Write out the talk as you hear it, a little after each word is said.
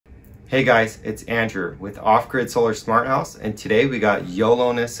Hey guys, it's Andrew with Off-Grid Solar Smart House, and today we got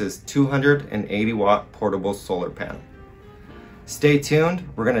Yolaness's 280 watt portable solar panel. Stay tuned,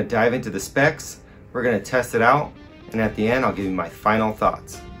 we're going to dive into the specs, we're going to test it out, and at the end I'll give you my final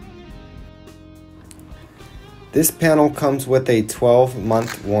thoughts. This panel comes with a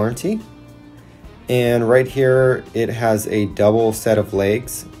 12-month warranty, and right here it has a double set of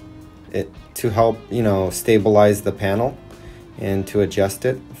legs to help, stabilize the panel and to adjust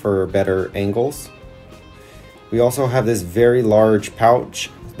it for better angles. We also have this very large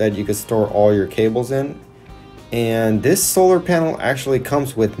pouch that you can store all your cables in, and this solar panel actually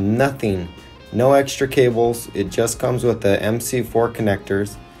comes with nothing, no extra cables. It just comes with the MC4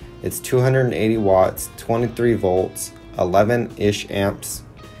 connectors. It's 280 watts, 23 volts, 11-ish amps,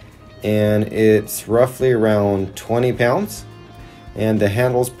 and it's roughly around 20 pounds, and the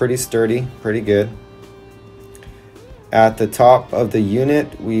handle's pretty sturdy, pretty good. At the top of the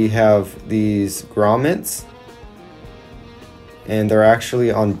unit we have these grommets, and they're actually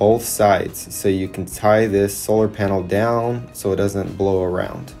on both sides, so you can tie this solar panel down so it doesn't blow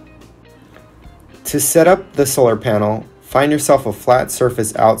around. To set up the solar panel, find yourself a flat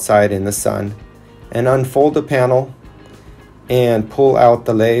surface outside in the sun and unfold the panel and pull out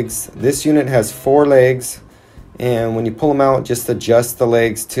the legs. This unit has 4 legs, and when you pull them out, just adjust the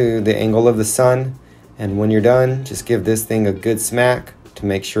legs to the angle of the sun. And when you're done, just give this thing a good smack to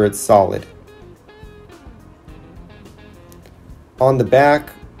make sure it's solid. On the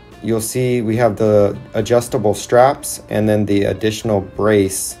back, you'll see we have the adjustable straps and then the additional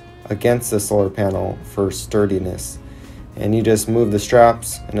brace against the solar panel for sturdiness. And you just move the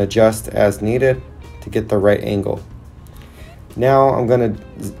straps and adjust as needed to get the right angle. Now I'm going to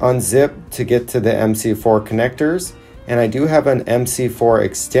unzip to get to the MC4 connectors, and I do have an MC4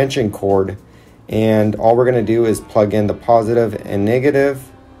 extension cord. And all we're going to do is plug in the positive and negative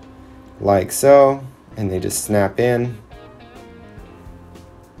like so, and they just snap in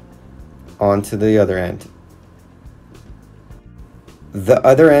onto the other end. The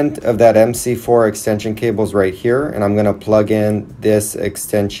other end of that MC4 extension cable is right here, and I'm going to plug in this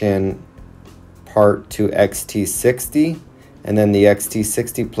extension part to XT60, and then the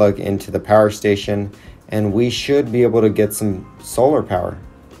XT60 plug into the power station, and we should be able to get some solar power.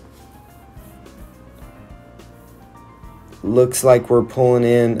 Looks like we're pulling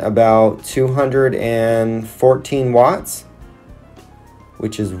in about 214 watts,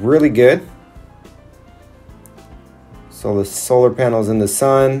 which is really good. So the solar panel's in the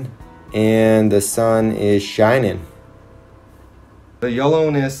sun, and the sun is shining. The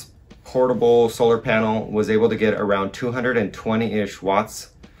Yolaness portable solar panel was able to get around 220-ish watts,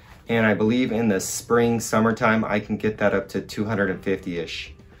 and I believe in the spring, summertime, I can get that up to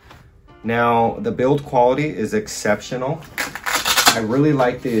 250-ish. Now, the build quality is exceptional. I really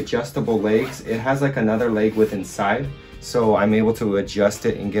like the adjustable legs. It has like another leg with inside, so I'm able to adjust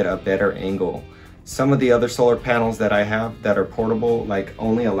it and get a better angle. Some of the other solar panels that I have that are portable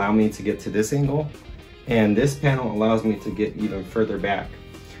only allow me to get to this angle, and this panel allows me to get even further back.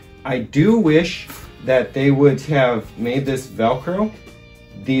 I do wish that they would have made this Velcro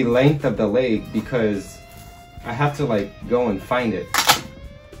the length of the leg, because I have to go and find it.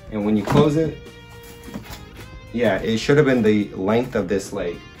 And when you close it, yeah, it should have been the length of this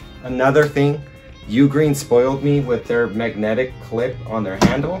leg. Another thing, Ugreen spoiled me with their magnetic clip on their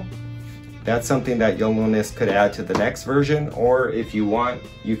handle. That's something that Yolaness could add to the next version, or if you want,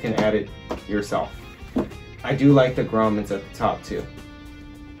 you can add it yourself. I do like the grommets at the top too.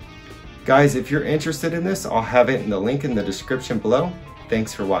 Guys, if you're interested in this, I'll have it in the link in the description below.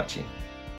 Thanks for watching.